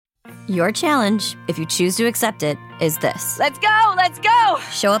Your challenge, if you choose to accept it, is this. Let's go! Let's go!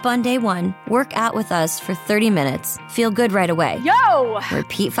 Show up on day 1, work out with us for 30 minutes, feel good right away. Yo!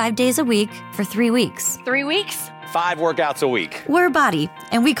 Repeat 5 days a week for 3 weeks. 3 weeks? 5 workouts a week. We're Body,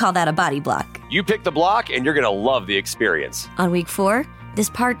 and we call that a body block. You pick the block, and you're going to love the experience. On week 4, this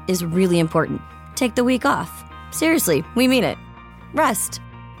part is really important. Take the week off. Seriously, we mean it. Rest.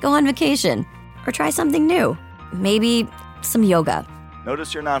 Go on vacation. Or try something new. Maybe some yoga.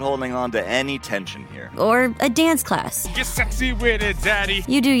 Notice you're not holding on to any tension here. Or a dance class. Get sexy with it, daddy.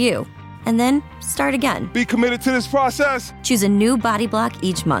 You do you. And then start again. Be committed to this process. Choose a new body block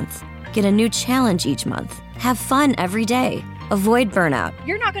each month. Get a new challenge each month. Have fun every day. Avoid burnout.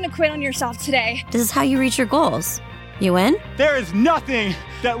 You're not going to quit on yourself today. This is how you reach your goals. You in? There is nothing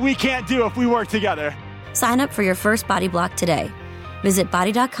that we can't do if we work together. Sign up for your first body block today. Visit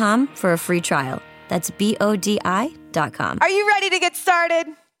body.com for a free trial. That's BODI.com. Are you ready to get started?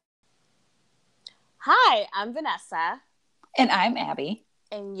 Hi, I'm Vanessa. And I'm Abby.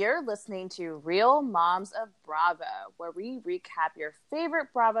 And you're listening to Real Moms of Bravo, where we recap your favorite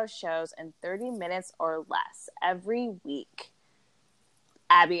Bravo shows in 30 minutes or less every week.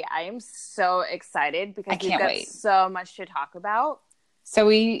 Abby, I am so excited because we've got so much to talk about. So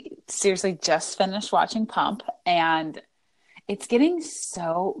we seriously just finished watching Pump, and it's getting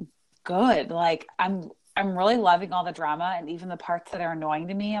so good. Like I'm really loving all the drama, and even the parts that are annoying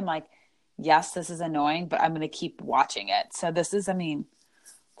to me. I'm like, yes, this is annoying, but I'm going to keep watching it. So this has been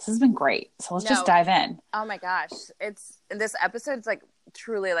great. So let's just dive in. Oh my gosh. This episode's like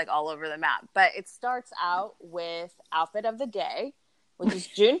truly like all over the map, but it starts out with outfit of the day, which is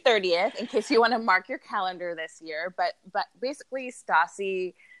June 30th, in case you want to mark your calendar this year. But basically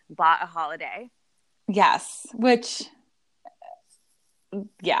Stassi bought a holiday. Yes. Which,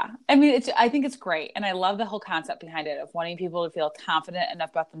 yeah. I mean, I think it's great. And I love the whole concept behind it of wanting people to feel confident enough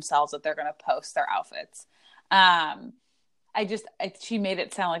about themselves that they're going to post their outfits. She made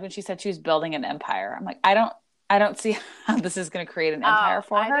it sound like when she said she was building an empire. I'm like, I don't see how this is going to create an empire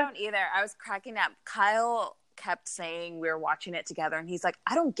for her. I don't either. I was cracking up. Kyle kept saying we were watching it together, and he's like,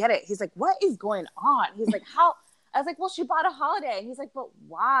 I don't get it. He's like, what is going on? He's like, how? I was like, well, she bought a holiday. And he's like, but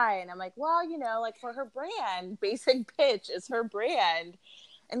why? And I'm like, well, like for her brand. Basic Pitch is her brand.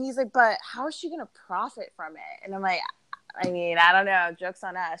 And he's like, but how is she going to profit from it? And I'm like, I mean, I don't know. Joke's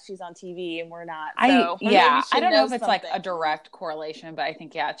on us. She's on TV and we're not. So I don't know if it's like a direct correlation, but I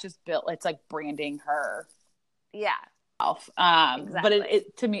think, it's just built. It's like branding her. Yeah. Exactly. But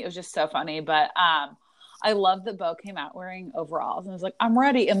it to me, it was just so funny. But I love that Beau came out wearing overalls and was like, I'm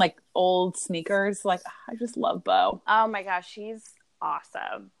ready. And like old sneakers. Like, I just love Beau. Oh my gosh. He's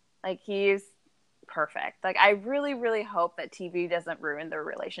awesome. Like, he's perfect. Like, I really, really hope that TV doesn't ruin their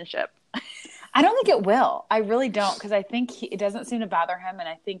relationship. I don't think it will. I really don't. Because I think it doesn't seem to bother him. And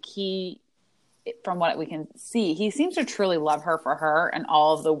I think from what we can see, he seems to truly love her for her and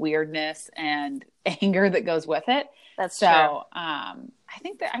all of the weirdness and anger that goes with it. That's true. I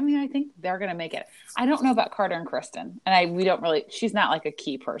think they're going to make it. I don't know about Carter and Kristen. And she's not like a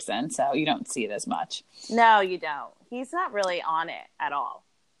key person. So you don't see it as much. No, you don't. He's not really on it at all.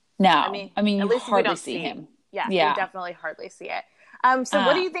 No. I mean, at you least hardly see him. Yeah, you definitely hardly see it. So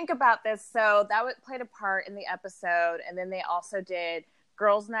what do you think about this? So that played a part in the episode. And then they also did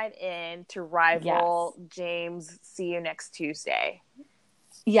Girls Night In to rival James See You Next Tuesday.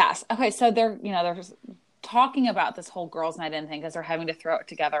 Yes. Okay. So they're talking about this whole Girls Night In thing because they're having to throw it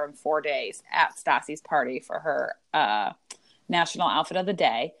together in 4 days at Stassi's party for her national outfit of the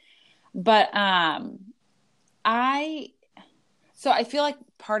day. But I feel like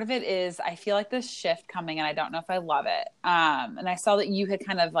part of it is I feel like this shift coming, and I don't know if I love it. And I saw that you had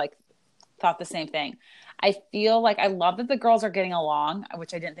kind of like thought the same thing. I feel like I love that the girls are getting along,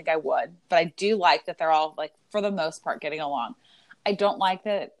 which I didn't think I would, but I do like that they're all like, for the most part, getting along. I don't like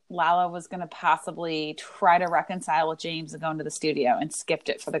that Lala was going to possibly try to reconcile with James and go into the studio and skipped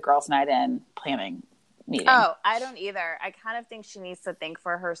it for the Girls Night In planning meeting. Oh, I don't either. I kind of think she needs to think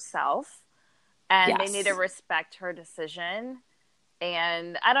for herself, and they need to respect her decision.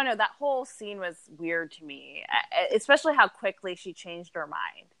 And I don't know, that whole scene was weird to me, especially how quickly she changed her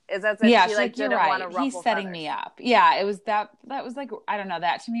mind. Is that she like didn't want to ruffle He's setting feathers. me up. Yeah, it was that was like, I don't know,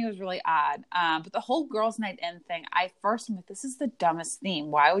 that to me was really odd. But the whole Girls Night In thing, I'm like, this is the dumbest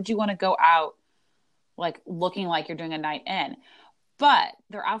theme. Why would you want to go out like looking like you're doing a night in? But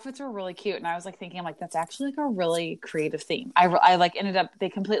their outfits were really cute, and I was like thinking, I'm like, that's actually like a really creative theme. I like ended up, they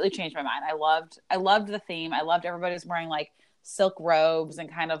completely changed my mind. I loved the theme. I loved everybody was wearing like silk robes and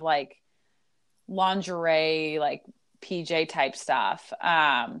kind of like lingerie, like PJ type stuff.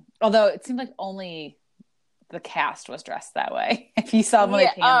 Although it seemed like only the cast was dressed that way. If you saw them when they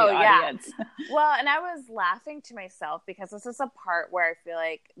panned the audience. Well, and I was laughing to myself because this is a part where I feel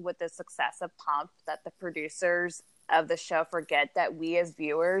like with the success of Pump that the producers of the show forget that we as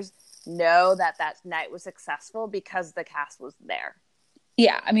viewers know that night was successful because the cast was there.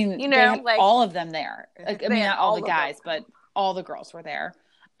 Yeah, I mean, you know, they had like all of them there. Like, I mean, not all the guys, them. but all the girls were there.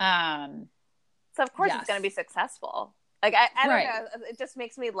 So of course it's going to be successful. Like I don't know, it just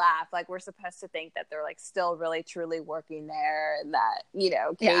makes me laugh. Like we're supposed to think that they're like still really truly working there, and that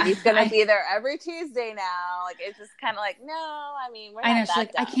Katie's going to be there every Tuesday now. Like it's just kind of like, no, I mean we're not. I know, she's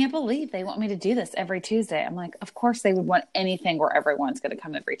like, dumb. I can't believe they want me to do this every Tuesday. I'm like, of course they would want anything where everyone's going to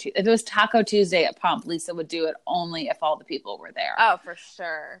come every Tuesday. If it was Taco Tuesday at Pump, Lisa would do it only if all the people were there. Oh, for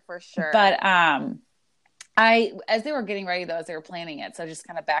sure. But as they were getting ready though, as they were planning it, so just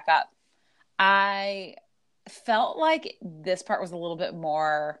kind of back up, I felt like this part was a little bit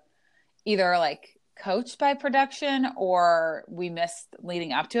more either like coached by production or we missed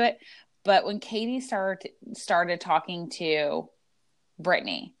leading up to it. But when Katie started talking to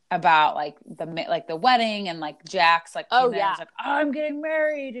Brittany about like the wedding, and like Jax like was like, oh, I'm getting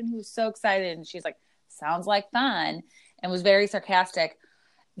married, and he was so excited, and she's like, sounds like fun, and was very sarcastic.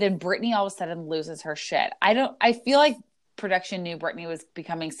 Then Brittany all of a sudden loses her shit. I feel like production knew Brittany was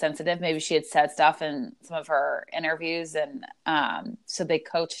becoming sensitive. Maybe she had said stuff in some of her interviews, and so they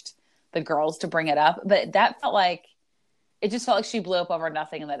coached the girls to bring it up. But it just felt like she blew up over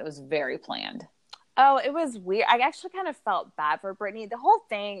nothing, and that it was very planned. Oh, it was weird. I actually kind of felt bad for Brittany. The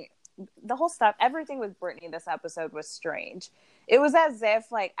whole stuff, everything with Brittany this episode was strange. It was as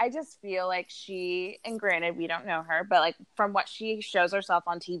if, like, I just feel like she, and granted, we don't know her, but, like, from what she shows herself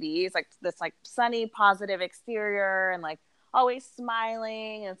on TV, it's, like, this, like, sunny, positive exterior and, like, always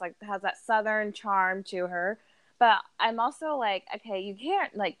smiling. And it's, like, has that Southern charm to her. But I'm also like, okay, you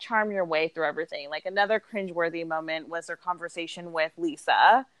can't, like, charm your way through everything. Like, another cringeworthy moment was her conversation with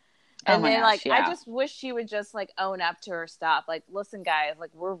Lisa. And then, like, I just wish she would just, like, own up to her stuff. Like, listen, guys,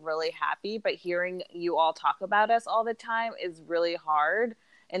 like, we're really happy, but hearing you all talk about us all the time is really hard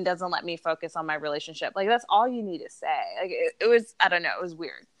and doesn't let me focus on my relationship. Like, that's all you need to say. Like, it was, I don't know, it was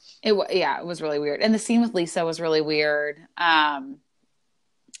weird. It was really weird. And the scene with Lisa was really weird. I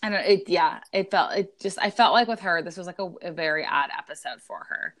felt like with her, this was, like, a very odd episode for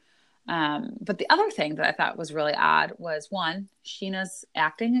her. But the other thing that I thought was really odd was, one, Sheena's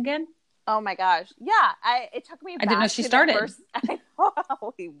acting again. Oh my gosh. Yeah. It took me back. I didn't know she started.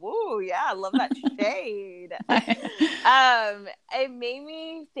 Woo, yeah, I love that shade. It made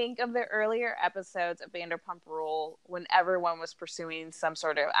me think of the earlier episodes of Vanderpump Rule when everyone was pursuing some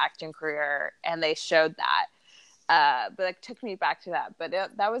sort of acting career, and they showed that. But it took me back to that. But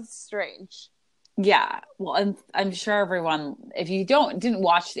that was strange. Yeah, well, and I'm sure everyone, if you didn't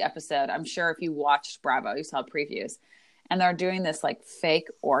watch the episode, I'm sure if you watched Bravo, you saw previews, and they're doing this like fake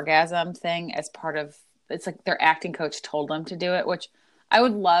orgasm thing as part of, it's like their acting coach told them to do it, which I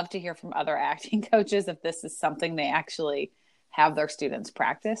would love to hear from other acting coaches if this is something they actually have their students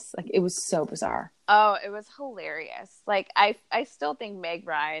practice. Like, it was so bizarre. Oh, it was hilarious. Like, I still think Meg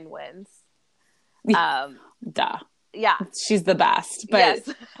Ryan wins. Duh. Yeah, she's the best. But yes.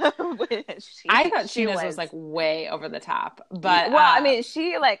 I thought Sheena's was like way over the top. But I mean,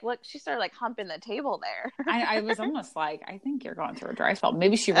 she started like humping the table there. I was almost like, I think you're going through a dry spell.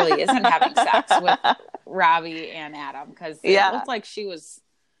 Maybe she really isn't having sex with Robbie and Adam, because it looked like she was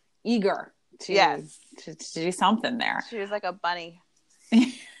eager to do something there. She was like a bunny.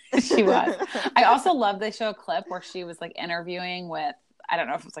 She was. I also love they show a clip where she was like interviewing with, I don't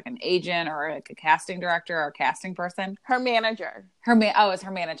know if it's like an agent or like a casting director or a casting person. Her manager. It's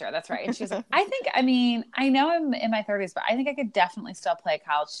her manager. That's right. And she's like, I know I'm in my 30s, but I think I could definitely still play a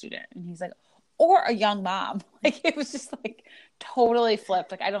college student. And he's like, or a young mom. Like, it was just like totally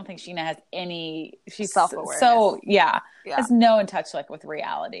flipped. Like, I don't think Sheena has she's self-awareness. So has no in touch like with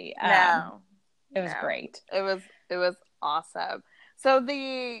reality. No. It was great. It was awesome. So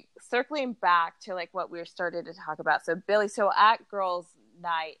circling back to like what we started to talk about. So Billy, at girls'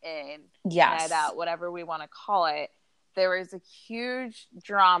 night in, night out, whatever we want to call it, there was a huge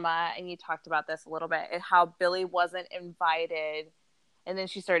drama, and you talked about this a little bit, and how Billy wasn't invited, and then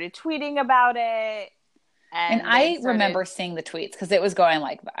she started tweeting about it. And I remember seeing the tweets, because it was going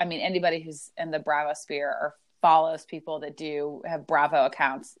like, I mean, anybody who's in the Bravo sphere or follows people that do have Bravo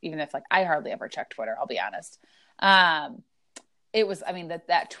accounts, even if like I hardly ever check Twitter, I'll be honest. It was, I mean,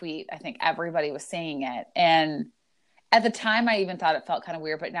 that tweet, I think everybody was saying it. And at the time, I even thought it felt kind of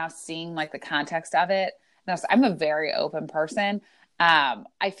weird, but now seeing like the context of it, I'm a very open person. I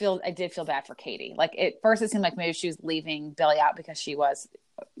did feel bad for Katie. Like, at first it seemed like maybe she was leaving Billy out because she was,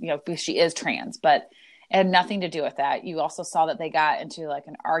 because she is trans, but It had nothing to do with that. You also saw that they got into like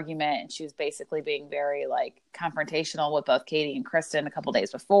an argument, and she was basically being very like confrontational with both Katie and Kristen a couple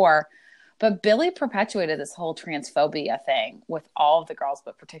days before. But Billy perpetuated this whole transphobia thing with all of the girls,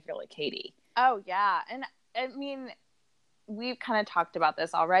 but particularly Katie. Oh, yeah. And I mean, we've kind of talked about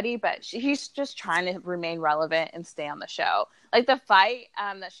this already, but he's just trying to remain relevant and stay on the show. Like the fight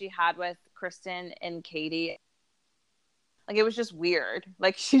that she had with Kristen and Katie, like it was just weird.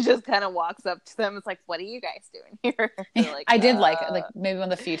 Like she just kind of walks up to them. It's like, what are you guys doing here? Like, I did like maybe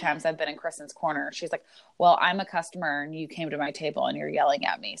one of the few times I've been in Kristen's corner. She's like, well, I'm a customer and you came to my table and you're yelling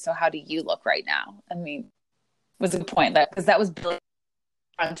at me. So how do you look right now? I mean, it was a good point because that was Billy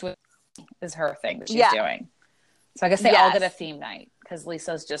is her thing that she's doing. So I guess they all get a theme night because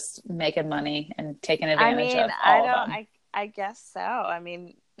Lisa's just making money and taking advantage of all of them. I guess so. I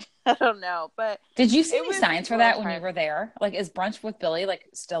mean, I don't know, but did you see any signs for that when you were there? Like, is Brunch with Billy like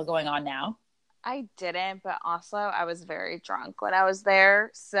still going on now? I didn't, but also I was very drunk when I was there.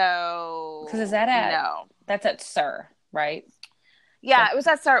 So because is that that's at Sir, right? Yeah, it was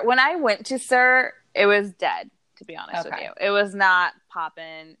at Sir. When I went to Sir, it was dead. To be honest with you, it was not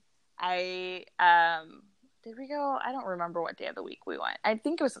popping. Did we go? I don't remember what day of the week we went. I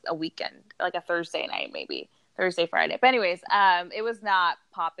think it was a weekend, like a Thursday night, maybe Thursday, Friday. But anyways, it was not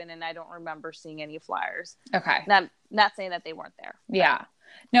popping, and I don't remember seeing any flyers. Okay, not saying that they weren't there. Yeah,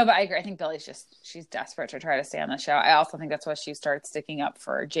 no, but I agree. I think Billy's she's desperate to try to stay on the show. I also think that's why she started sticking up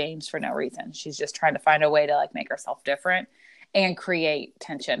for James for no reason. She's just trying to find a way to like make herself different and create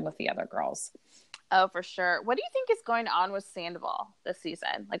tension with the other girls. Oh, for sure. What do you think is going on with Sandoval this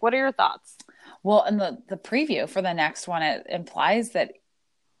season? Like, what are your thoughts? Well, in the preview for the next one, it implies that,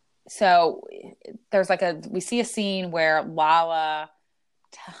 so there's we see a scene where Lala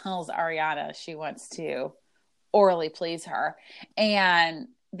tells Ariana she wants to orally please her. And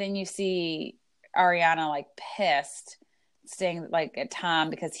then you see Ariana like pissed, staying like at Tom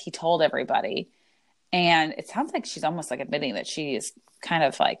because he told everybody. And it sounds like she's almost like admitting that she is kind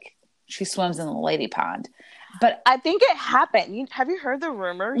of like, she swims in the lady pond. But I think it happened. Have you heard the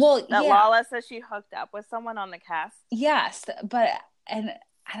rumors that Lala says she hooked up with someone on the cast? Yes, and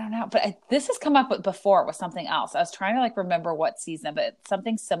I don't know, but this has come up before with something else. I was trying to like remember what season, but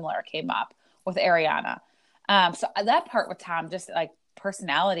something similar came up with Ariana. So that part with Tom, just like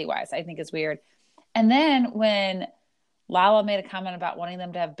personality wise, I think is weird. And then when Lala made a comment about wanting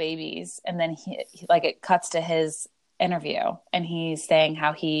them to have babies, and then he like it cuts to his interview, and he's saying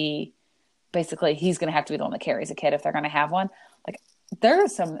how basically he's going to have to be the one that carries a kid if they're going to have one. Like there are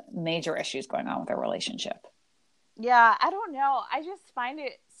some major issues going on with their relationship. Yeah, I don't know. I just find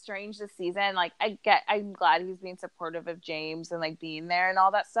it strange this season. Like I'm glad he's being supportive of James and like being there and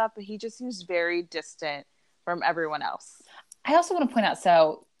all that stuff, but he just seems very distant from everyone else. I also want to point out,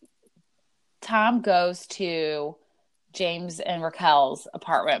 so Tom goes to James and Raquel's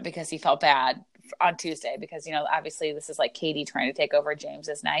apartment because he felt bad on Tuesday because, you know, obviously this is like Katie trying to take over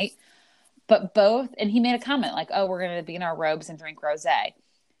James's night. But and he made a comment like, oh, we're going to be in our robes and drink rosé.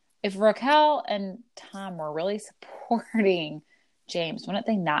 If Raquel and Tom were really supporting James, wouldn't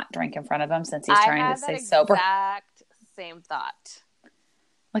they not drink in front of him since he's trying to stay sober? Exact same thought.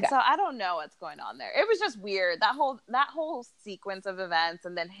 So I don't know what's going on there. It was just weird. That whole sequence of events,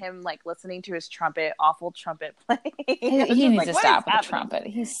 and then him like listening to his awful trumpet playing. He needs to stop with the trumpet.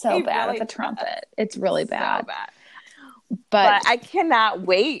 He's so bad at the trumpet. It's really bad. So bad. But I cannot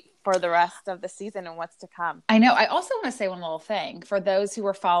wait for the rest of the season and what's to come. I know. I also want to say one little thing for those who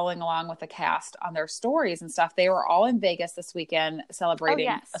were following along with the cast on their stories and stuff. They were all in Vegas this weekend celebrating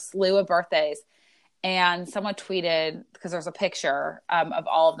a slew of birthdays. And someone tweeted, because there's a picture of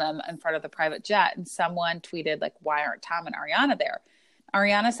all of them in front of the private jet, and someone tweeted, like, why aren't Tom and Ariana there?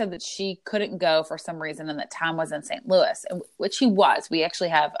 Ariana said that she couldn't go for some reason and that Tom was in St. Louis, which he was. We actually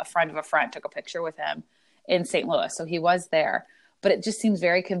have a friend of a friend took a picture with him in St. Louis, so he was there. But it just seems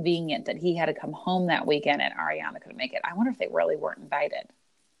very convenient that he had to come home that weekend and Ariana couldn't make it. I wonder if they really weren't invited.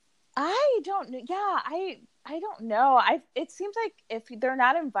 I don't know. Yeah, I don't know. It seems like if they're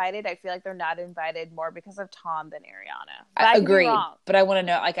not invited, I feel like they're not invited more because of Tom than Ariana. But I agree. But I want to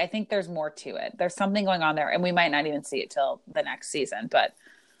know, like, I think there's more to it. There's something going on there, and we might not even see it till the next season.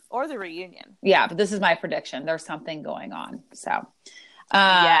 Or the reunion. Yeah, but this is my prediction. There's something going on. So,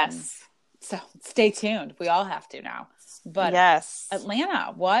 yes. So stay tuned. We all have to now. But yes.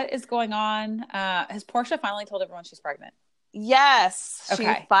 Atlanta, what is going on? Has Portia finally told everyone she's pregnant? Yes. Okay.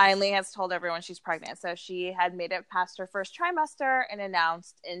 She finally has told everyone she's pregnant. So she had made it past her first trimester and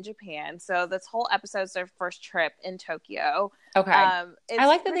announced in Japan. So this whole episode's their first trip in Tokyo. Okay. I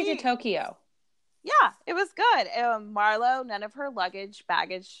like that they did Tokyo. Yeah, it was good. Marlo, none of her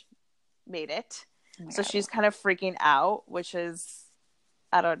baggage made it. So she's kind of freaking out, which is,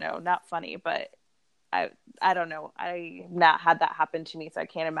 I don't know, not funny, but I don't know. I not had that happen to me, so I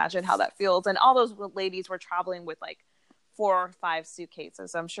can't imagine how that feels. And all those ladies were traveling with like 4 or 5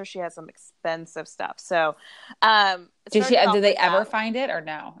 suitcases. So I'm sure she has some expensive stuff. So, did they ever find it or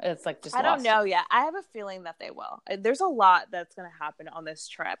no? It's like just I don't know yet. I have a feeling that they will. There's a lot that's going to happen on this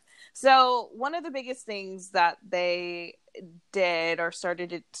trip. So one of the biggest things that they did or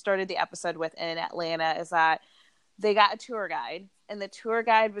started the episode with in Atlanta is that they got a tour guide, and the tour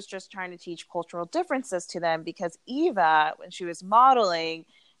guide was just trying to teach cultural differences to them because Eva, when she was modeling,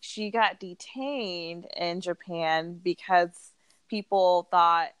 she got detained in Japan because people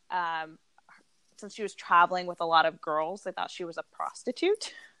thought, since she was traveling with a lot of girls, they thought she was a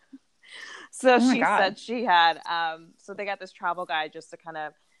prostitute. So she said she had, so they got this travel guide just to kind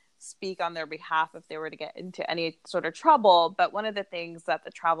of speak on their behalf if they were to get into any sort of trouble. But one of the things that the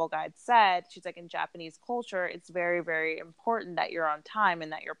travel guide said, she's like, in Japanese culture, it's very, very important that you're on time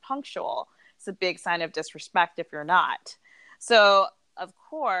and that you're punctual. It's a big sign of disrespect if you're not. So of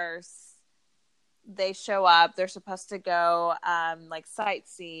course they show up, they're supposed to go like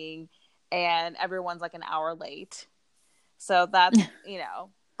sightseeing, and everyone's like an hour late. So that's,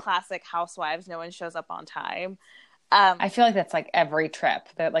 classic housewives. No one shows up on time. I feel like that's like every trip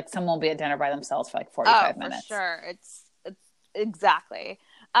that like someone will be at dinner by themselves for like 45 minutes. For sure. It's exactly.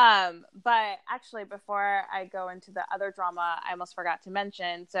 But actually, before I go into the other drama, I almost forgot to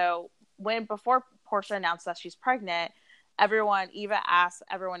mention. So before Portia announced that she's pregnant, Eva asked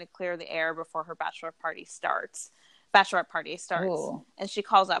everyone to clear the air before her bachelorette party starts. Ooh. And she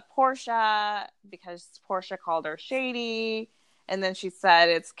calls up Portia because Portia called her shady. And then she said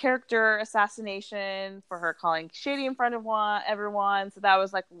it's character assassination for her calling shady in front of everyone. So that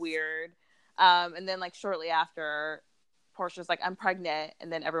was like weird. And then like shortly after, Portia's like, I'm pregnant.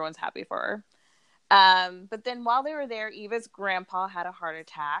 And then everyone's happy for her. But then while they were there, Eva's grandpa had a heart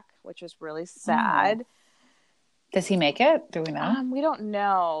attack, which was really sad. Does he make it? Do we know? We don't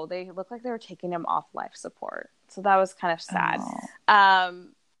know. They look like they were taking him off life support. So that was kind of sad.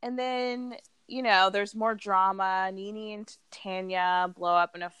 And then, there's more drama. Nene and Tanya blow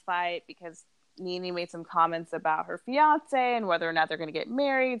up in a fight because Nene made some comments about her fiance and whether or not they're going to get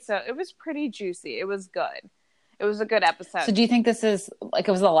married. So it was pretty juicy. It was good. It was a good episode. So do you think this is like,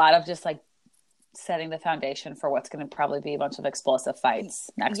 it was a lot of just like setting the foundation for what's going to probably be a bunch of explosive fights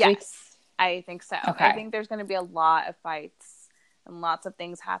next week? Yes, I think so. Okay. I think there's going to be a lot of fights and lots of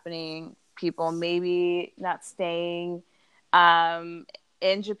things happening. People maybe not staying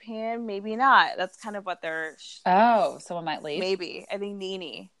in Japan, maybe not. That's kind of what they're... someone might leave? Maybe. I think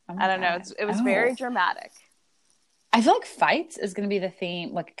Nene. I don't know. It was very dramatic. I feel like fights is going to be the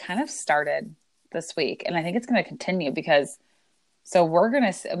theme, like kind of started this week. And I think it's going to continue because... So we're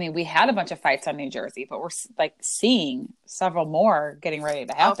going to... we had a bunch of fights on New Jersey, but we're like seeing several more getting ready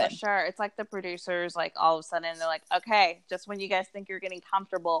to happen. Oh, for sure. It's like the producers, like all of a sudden they're like, okay, just when you guys think you're getting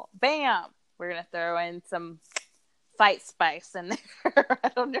comfortable, bam, we're going to throw in some... fight spice in there. I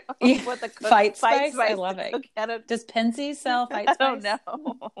don't know what the fight spice. I love it. Does Pensies sell fight spice? I don't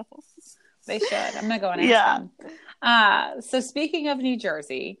know. They should. I'm gonna go and ask them. So speaking of New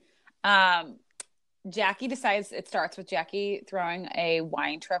Jersey, Jackie decides it starts with Jackie throwing a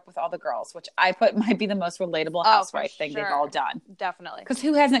wine trip with all the girls, which I put might be the most relatable housewife thing they've all done. Definitely. Because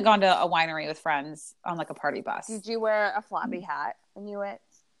who hasn't gone to a winery with friends on like a party bus? Did you wear a floppy hat when you went?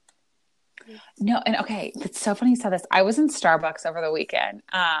 No, and okay, it's so funny you said this. I was in Starbucks over the weekend,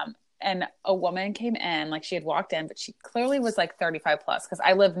 and a woman came in, like she had walked in, but she clearly was like 35 plus because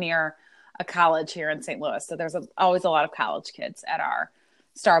I live near a college here in St. Louis, so there's always a lot of college kids at our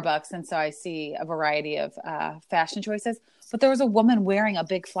Starbucks, and so I see a variety of fashion choices. But there was a woman wearing a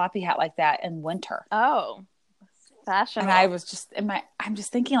big floppy hat like that in winter. Oh, fashion! And I was just I'm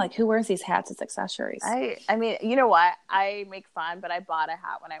just thinking like, who wears these hats as accessories? I mean, you know what? I make fun, but I bought a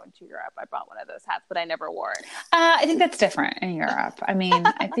hat when I went to Europe. I bought one of those hats, but I never wore it. I think that's different in Europe. I mean,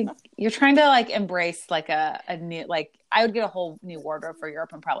 I think you're trying to like embrace like a new, like I would get a whole new wardrobe for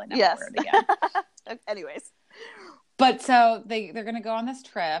Europe and probably never wear it again. Anyways. But so they're going to go on this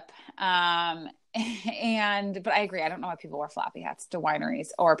trip. But I agree. I don't know why people wear floppy hats to wineries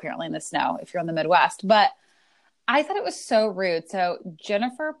or apparently in the snow if you're in the Midwest, but I thought it was so rude. So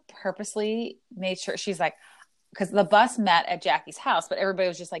Jennifer purposely made sure she's like, because the bus met at Jackie's house, but everybody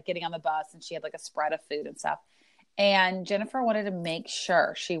was just like getting on the bus and she had like a spread of food and stuff. And Jennifer wanted to make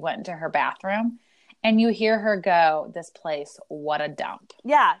sure she went into her bathroom and you hear her go, this place, what a dump.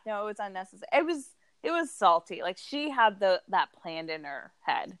 Yeah, no, it was unnecessary. It was salty. Like she had that planned in her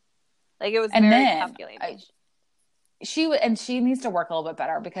head. Like it was very calculated. she needs to work a little bit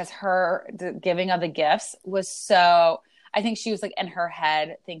better because the giving of the gifts was so. I think she was like in her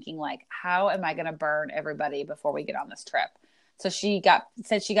head thinking like, how am I going to burn everybody before we get on this trip? So she got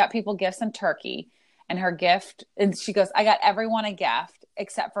people gifts in Turkey, and her gift, and she goes, I got everyone a gift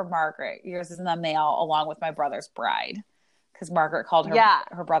except for Margaret. Yours is in the mail along with my brother's bride. Because Margaret called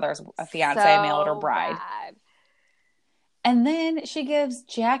her brother's a fiance, mailed her bride. Bad. And then she gives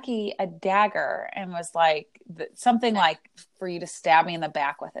Jackie a dagger and was like, something like, for you to stab me in the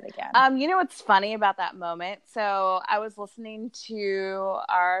back with it again. You know what's funny about that moment? So I was listening to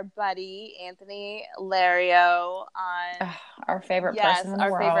our buddy, Anthony Lario on... our favorite person in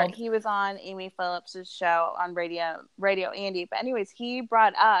the world. Favorite. He was on Amy Phillips' show on Radio Andy. But anyways, he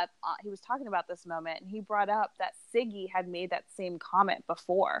brought up, he was talking about this moment, and he brought up that Siggy had made that same comment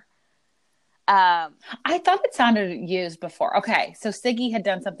before. I thought it sounded used before. Okay, so Siggy had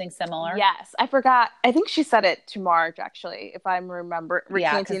done something similar. Yes, I forgot. I think she said it to Marge, actually, if I'm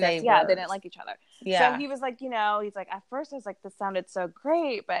recanting this. Yeah, they didn't like each other. Yeah. So he was like, he's like, at first I was like, this sounded so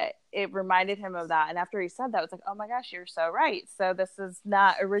great, but it reminded him of that. And after he said that, I was like, oh my gosh, you're so right. So this is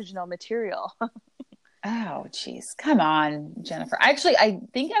not original material. Oh, geez. Come on, Jennifer. Actually, I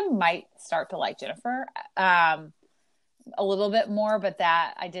think I might start to like Jennifer. A little bit more, but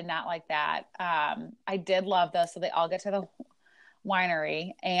that I did not like that. I did love those. So they all get to the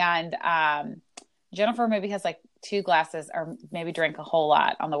winery, and Jennifer maybe has like 2 glasses or maybe drank a whole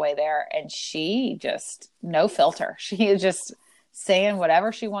lot on the way there. And she just no filter. She is just saying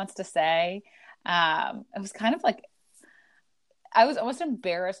whatever she wants to say. It was kind of like, I was almost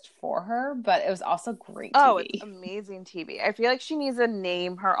embarrassed for her, but it was also great TV. Oh, it's amazing TV. I feel like she needs to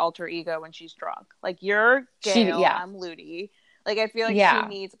name her alter ego when she's drunk. Like, you're Gail, I'm Ludi. Like, I feel like she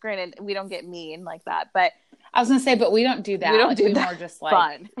needs, granted, we don't get mean like that, but... I was going to say, but we don't do that. We don't do that. More just like...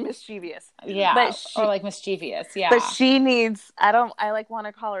 Fun. Mischievous. Yeah. But or like mischievous. Yeah. But she needs, I like want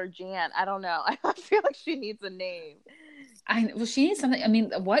to call her Jan. I don't know. I feel like she needs a name. She needs something. I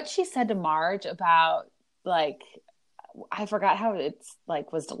mean, what she said to Marge about, like... I forgot how it's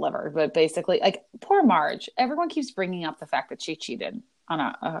like was delivered, but basically, like, poor Marge. Everyone keeps bringing up the fact that she cheated on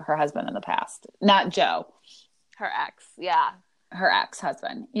her husband in the past, not Joe, her ex. Yeah, her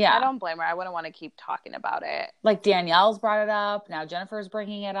ex-husband. Yeah, I don't blame her. I wouldn't want to keep talking about it. Like Danielle's brought it up. Now Jennifer's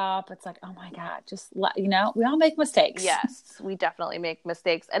bringing it up. It's like, oh my god, just we all make mistakes. Yes, we definitely make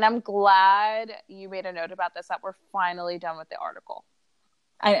mistakes, and I'm glad you made a note about this. That we're finally done with the article.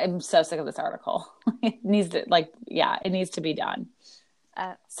 I'm so sick of this article. It needs to be done.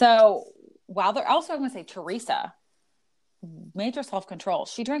 So while they're also, I'm going to say Teresa, major self-control.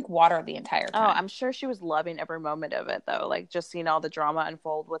 She drank water the entire time. Oh, I'm sure she was loving every moment of it, though. Like, just seeing all the drama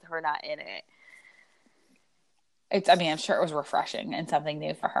unfold with her not in it. I'm sure it was refreshing and something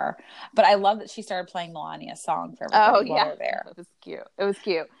new for her. But I love that she started playing Melania's song for everybody while they're there. It was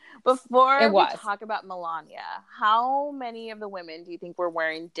cute. Before we talk about Melania, how many of the women do you think were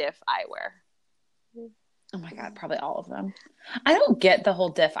wearing Diff eyewear? Oh my God, probably all of them. I don't get the whole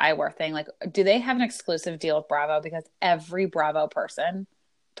Diff eyewear thing. Like, do they have an exclusive deal with Bravo? Because every Bravo person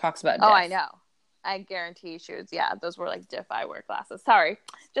talks about Diff. Oh, I know. I guarantee she was, those were like Diff eyewear glasses. Sorry.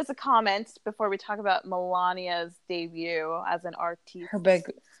 Just a comment before we talk about Melania's debut as an artiste. Her big,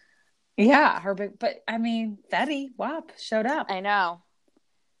 but Fetty Wap showed up. I know.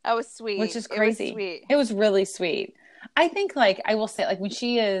 That was sweet. Which is crazy. It was really sweet. I think, like, I will say, like, when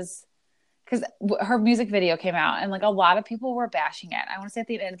she is, because her music video came out and, like, a lot of people were bashing it. I want to say at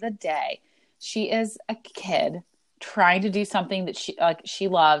the end of the day, she is a kid trying to do something that she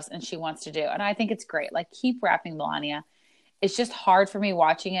loves and she wants to do. And I think it's great. Like, keep rapping, Melania. It's just hard for me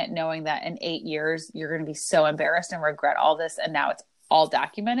watching it, knowing that in 8 years, you're going to be so embarrassed and regret all this. And now it's all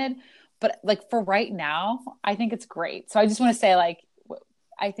documented. But, like, for right now, I think it's great. So I just want to say, like,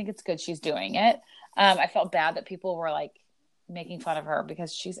 I think it's good she's doing it. I felt bad that people were like making fun of her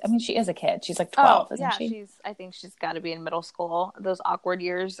because she is a kid. She's like 12, isn't she? I think she's got to be in middle school. Those awkward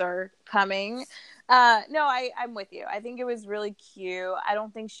years are coming. No, I'm with you. I think it was really cute. I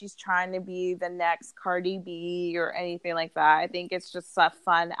don't think she's trying to be the next Cardi B or anything like that. I think it's just a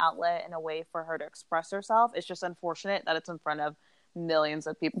fun outlet and a way for her to express herself. It's just unfortunate that it's in front of millions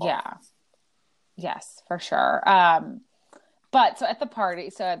of people. Yeah. Yes, for sure. But so at the party,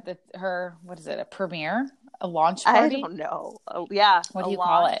 her, what is it, a premiere? A launch party? I don't know. Yeah. What do you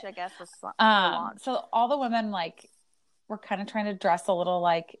call it? I guess. A launch. So all the women, like, were kind of trying to dress a little,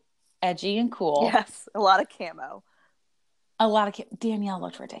 like, edgy and cool. Yes. A lot of camo. Danielle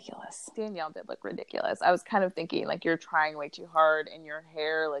looked ridiculous. Danielle did look ridiculous. I was kind of thinking, like, you're trying way too hard and your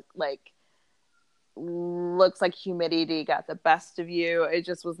hair, like looks like humidity got the best of you. It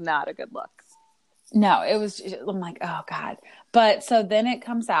just was not a good look. No, it was, I'm like, oh God. But so then it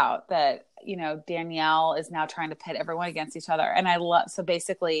comes out that, Danielle is now trying to pit everyone against each other. And so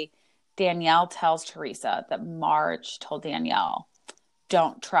basically Danielle tells Teresa that Marge told Danielle,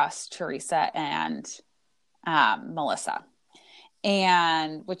 don't trust Teresa and Melissa.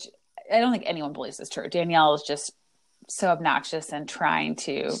 And which I don't think anyone believes is true. Danielle is just so obnoxious and trying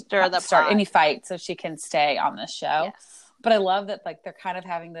to start any fight so she can stay on this show. Yes. But I love that, like, they're kind of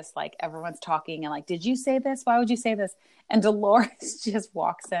having this, like, everyone's talking and like, did you say this? Why would you say this? And Dolores just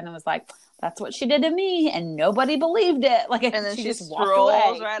walks in and was like, that's what she did to me. And nobody believed it. Like, and then she just walked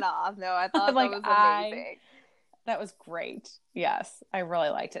away. Right off. No, I thought like, that was amazing. That was great. Yes. I really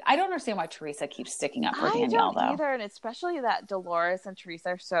liked it. I don't understand why Teresa keeps sticking up for Danielle, though. Either. And especially that Dolores and Teresa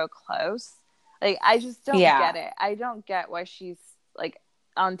are so close. Like, I just don't get it. I don't get why she's, like,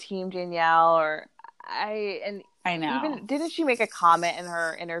 on Team Danielle I know. Even, didn't she make a comment in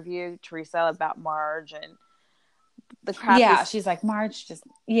her interview, Teresa, about Marge and the crap? Yeah, she's like, Marge just,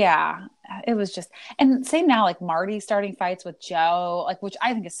 it was just, and same now, like Marty starting fights with Joe, like, which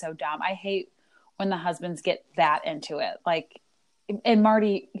I think is so dumb. I hate when the husbands get that into it. Like, and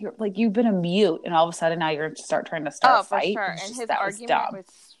Marty, you're like, you've been a mute, and all of a sudden now you're going to start a fight. For sure. And his argument was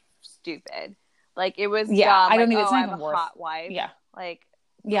stupid. Like, it was dumb. I don't even, it's not even worth. Hot wife. Yeah. Like,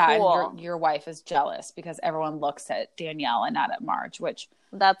 cool. And your wife is jealous because everyone looks at Danielle and not at Marge, which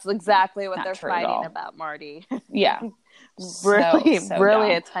that's exactly what they're fighting about, Marty. Yeah. really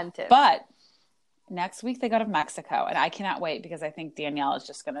dumb. attentive. But next week they go to Mexico, and I cannot wait because I think Danielle is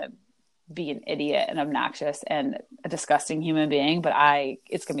just going to be an idiot and obnoxious and a disgusting human being, but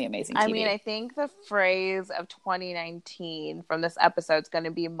it's going to be amazing TV. I mean, I think the phrase of 2019 from this episode is going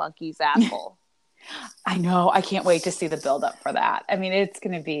to be monkey's asshole. I know. I can't wait to see the build up for that. I mean, it's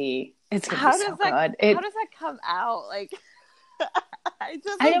going to be so good. How does that come out? Like, I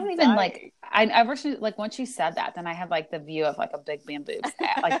don't even dying. Like, I originally, like, once she said that, then I had like the view of like a big bamboo's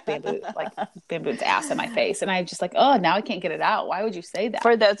ass in my face. And I'm just like, oh, now I can't get it out. Why would you say that?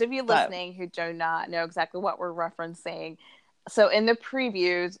 For those of you listening who do not know exactly what we're referencing. So in the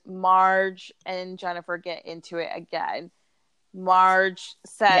previews, Marge and Jennifer get into it again. Marge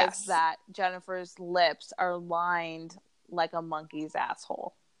says that Jennifer's lips are lined like a monkey's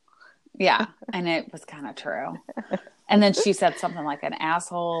asshole. Yeah, and it was kind of true. And then she said something like an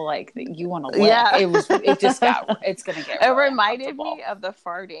asshole, like that you want to lick. Yeah. It's going to get It reminded me of the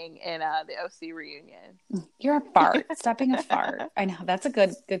farting in the OC reunion. You're a fart. Stop being a fart. I know. That's a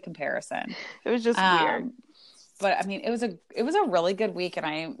good comparison. It was just weird. But I mean, it was a really good week, and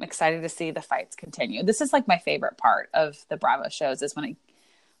I'm excited to see the fights continue. This is like my favorite part of the Bravo shows is when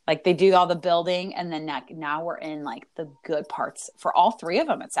they do all the building, and then now we're in like the good parts for all three of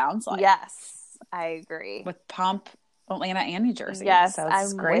them. It sounds like. Yes, I agree. With Pump, Atlanta, and New Jersey. Yes, so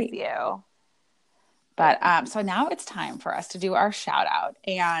it's great. With you. But so now it's time for us to do our shout out,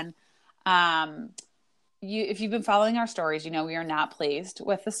 and if you've been following our stories, you know we are not pleased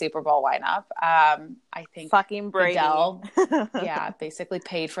with the Super Bowl lineup. I think fucking Brady, Adele, basically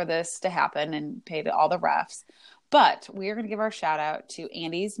paid for this to happen and paid all the refs. But we are going to give our shout out to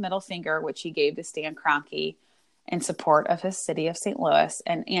Andy's middle finger, which he gave to Stan Kroenke in support of his city of St. Louis.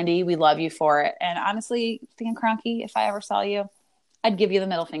 And Andy, we love you for it. And honestly, Stan Kroenke, if I ever saw you, I'd give you the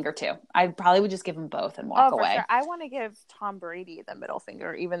middle finger too. I probably would just give them both and walk away. Sure. I want to give Tom Brady the middle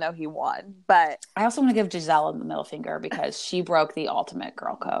finger, even though he won. But I also want to give Giselle the middle finger because she broke the ultimate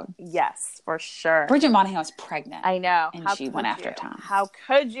girl code. Yes, for sure. Bridget Monahan was pregnant. I know. And she went after Tom. How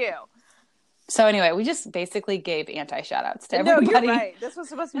could you? So anyway, we just basically gave anti-shout-outs to everybody. No, you're right. This was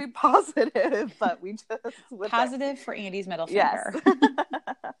supposed to be positive, but we just... Positive for Andy's middle finger.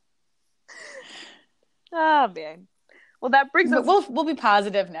 Yes. Oh, man. Well, that brings us... We'll be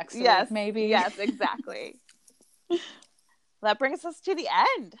positive next week, maybe. Yes, exactly. That brings us to the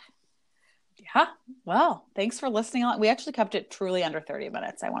end. Yeah. Well, thanks for listening. We actually kept it truly under 30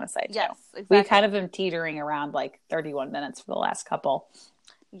 minutes, I want to say, too. Yes, exactly. We've kind of been teetering around like 31 minutes for the last couple.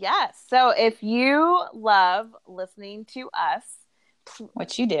 Yes. So if you love listening to us,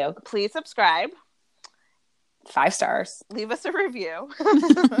 which you do, please subscribe. 5 stars. Leave us a review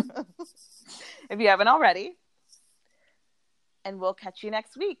if you haven't already. And we'll catch you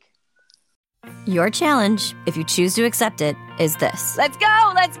next week. Your challenge, if you choose to accept it, is this. Let's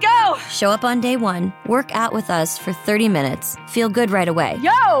go! Let's go! Show up on day 1, work out with us for 30 minutes, feel good right away.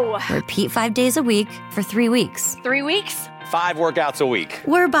 Yo! Repeat 5 days a week for 3 weeks. 3 weeks? 5 workouts a week.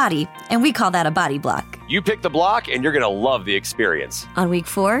 We're Body, and we call that a body block. You pick the block, and you're going to love the experience. On week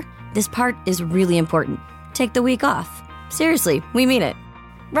 4, this part is really important. Take the week off. Seriously, we mean it.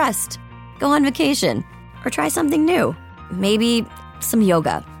 Rest. Go on vacation. Or try something new. Maybe some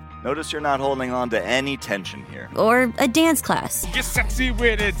yoga. Notice you're not holding on to any tension here. Or a dance class. Get sexy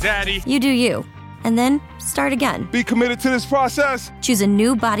with it, Daddy. You do you. And then start again. Be committed to this process. Choose a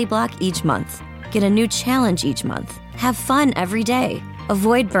new body block each month. Get a new challenge each month. Have fun every day.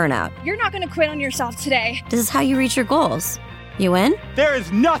 Avoid burnout. You're not going to quit on yourself today. This is how you reach your goals. You in? There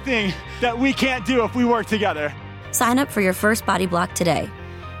is nothing that we can't do if we work together. Sign up for your first body block today.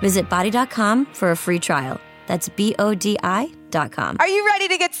 Visit body.com for a free trial. That's BODI.com. Are you ready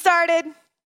to get started?